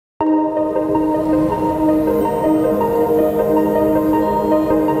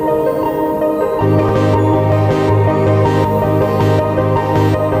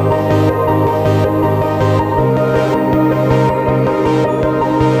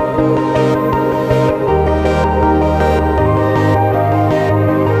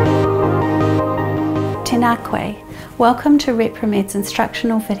Koe. Welcome to Repromed's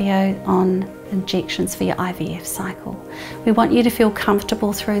instructional video on injections for your IVF cycle. We want you to feel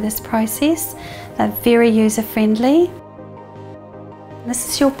comfortable through this process. They're very user-friendly. This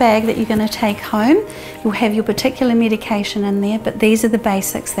is your bag that you're going to take home. You'll have your particular medication in there, but these are the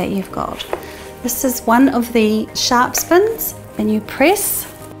basics that you've got. This is one of the sharp spins, and you press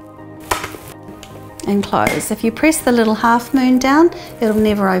and close. If you press the little half moon down, it'll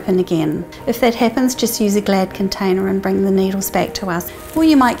never open again. If that happens, just use a Glad container and bring the needles back to us. Or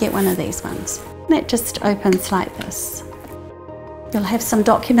you might get one of these ones. That just opens like this. You'll have some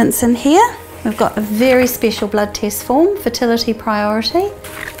documents in here. We've got a very special blood test form, fertility priority.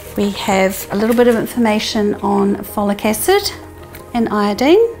 We have a little bit of information on folic acid and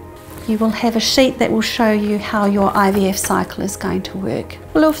iodine. You will have a sheet that will show you how your IVF cycle is going to work.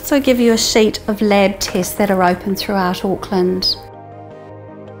 We'll also give you a sheet of lab tests that are open throughout Auckland.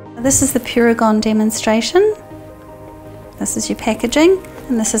 This is the Puregon demonstration. This is your packaging,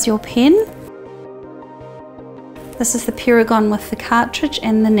 and this is your pen. This is the Puregon with the cartridge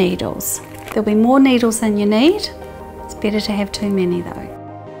and the needles. There'll be more needles than you need. It's better to have too many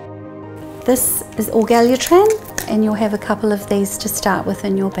though. This is orgalutran, and you'll have a couple of these to start with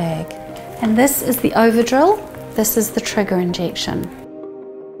in your bag. And this is the overdrill. This is the trigger injection.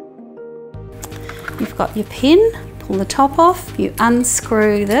 You've got your pen, pull the top off, you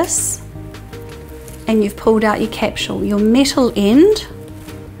unscrew this, and you've pulled out your capsule. Your metal end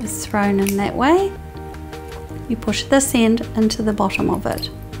is thrown in that way. You push this end into the bottom of it,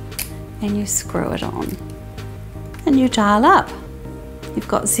 and you screw it on. And you dial up. You've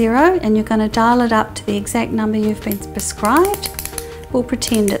got 0, and you're going to dial it up to the exact number you've been prescribed. We'll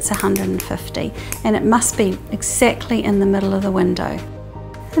pretend it's 150, and it must be exactly in the middle of the window.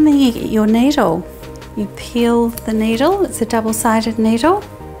 And then you get your needle. You peel the needle, it's a double-sided needle,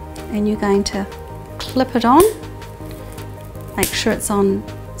 and you're going to clip it on. Make sure it's on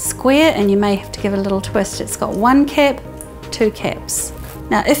square, and you may have to give it a little twist. It's got 1 cap, 2 caps.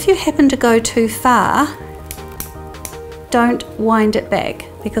 Now if you happen to go too far, don't wind it back,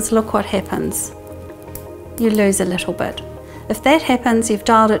 because look what happens. You lose a little bit. If that happens, you've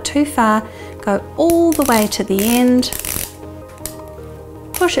dialed it too far, go all the way to the end,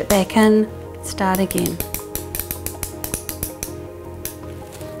 push it back in, start again.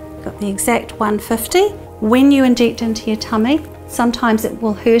 Got the exact 150. When you inject into your tummy, sometimes it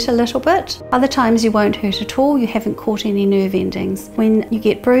will hurt a little bit. Other times you won't hurt at all. You haven't caught any nerve endings. When you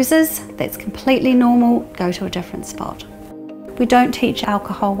get bruises, that's completely normal. Go to a different spot. We don't teach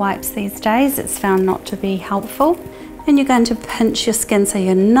alcohol wipes these days. It's found not to be helpful. And you're going to pinch your skin so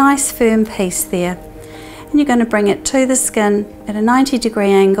you're a nice firm piece there. And you're going to bring it to the skin at a 90-degree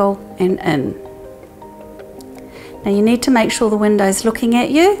angle and in. Now you need to make sure the window's looking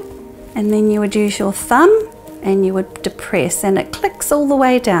at you, and then you would use your thumb and you would depress, and it clicks all the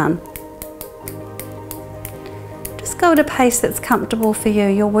way down. Just go at a pace that's comfortable for you.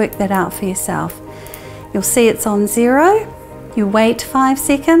 You'll work that out for yourself. You'll see it's on 0. You wait 5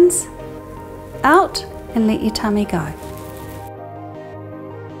 seconds, out, and let your tummy go.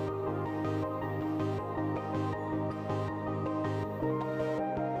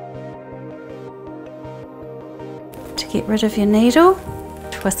 To get rid of your needle,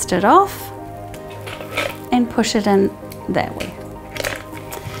 twist it off and push it in that way.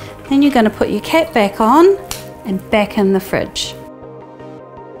 Then you're going to put your cap back on and back in the fridge.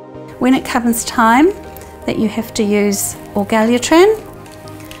 When it comes time that you have to use orgalutran,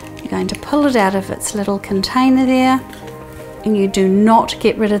 you're going to pull it out of its little container there, and you do not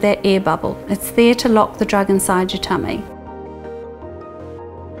get rid of that air bubble. It's there to lock the drug inside your tummy.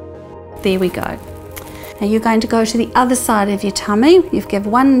 There we go. Now you're going to go to the other side of your tummy. You've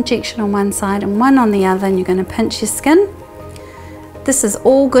given 1 injection on one side and 1 on the other, and you're going to pinch your skin. This is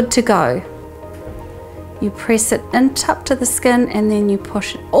all good to go. You press it up to the skin, and then you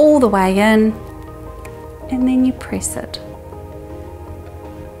push it all the way in, and then you press it.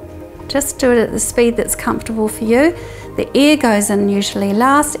 Just do it at the speed that's comfortable for you. The air goes in usually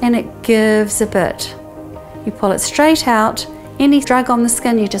last, and it gives a bit. You pull it straight out. Any drug on the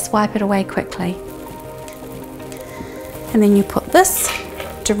skin, you just wipe it away quickly. And then you put this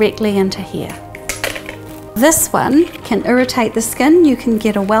directly into here. This one can irritate the skin. You can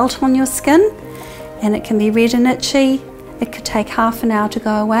get a welt on your skin, and it can be red and itchy. It could take half an hour to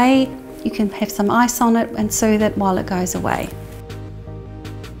go away. You can have some ice on it and soothe it while it goes away.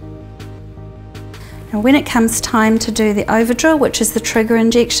 Now when it comes time to do the overdrill, which is the trigger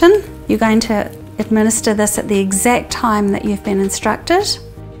injection, you're going to administer this at the exact time that you've been instructed.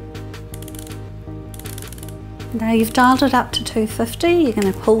 Now you've dialed it up to 250, you're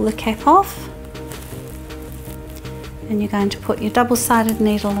going to pull the cap off and you're going to put your double-sided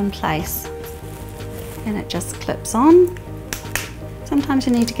needle in place, and it just clips on. Sometimes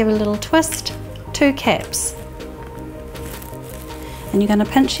you need to give it a little twist. 2 caps. And you're going to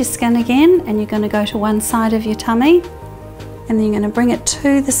pinch your skin again, and you're going to go to one side of your tummy, and then you're going to bring it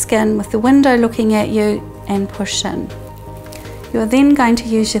to the skin with the window looking at you and push in. You're then going to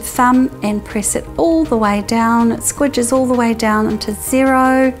use your thumb and press it all the way down. It squidges all the way down into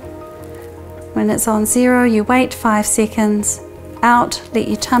 0. When it's on 0, you wait 5 seconds, out, let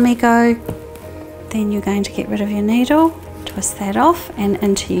your tummy go. Then you're going to get rid of your needle, twist that off and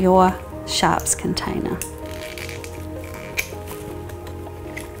into your sharps container.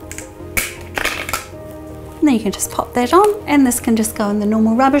 And then you can just pop that on, and this can just go in the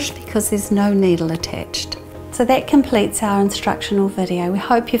normal rubbish because there's no needle attached. So that completes our instructional video. We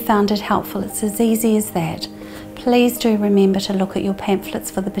hope you found it helpful. It's as easy as that. Please do remember to look at your pamphlets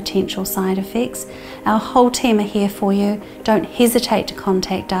for the potential side effects. Our whole team are here for you. Don't hesitate to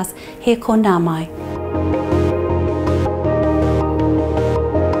contact us. He ko ngā mai.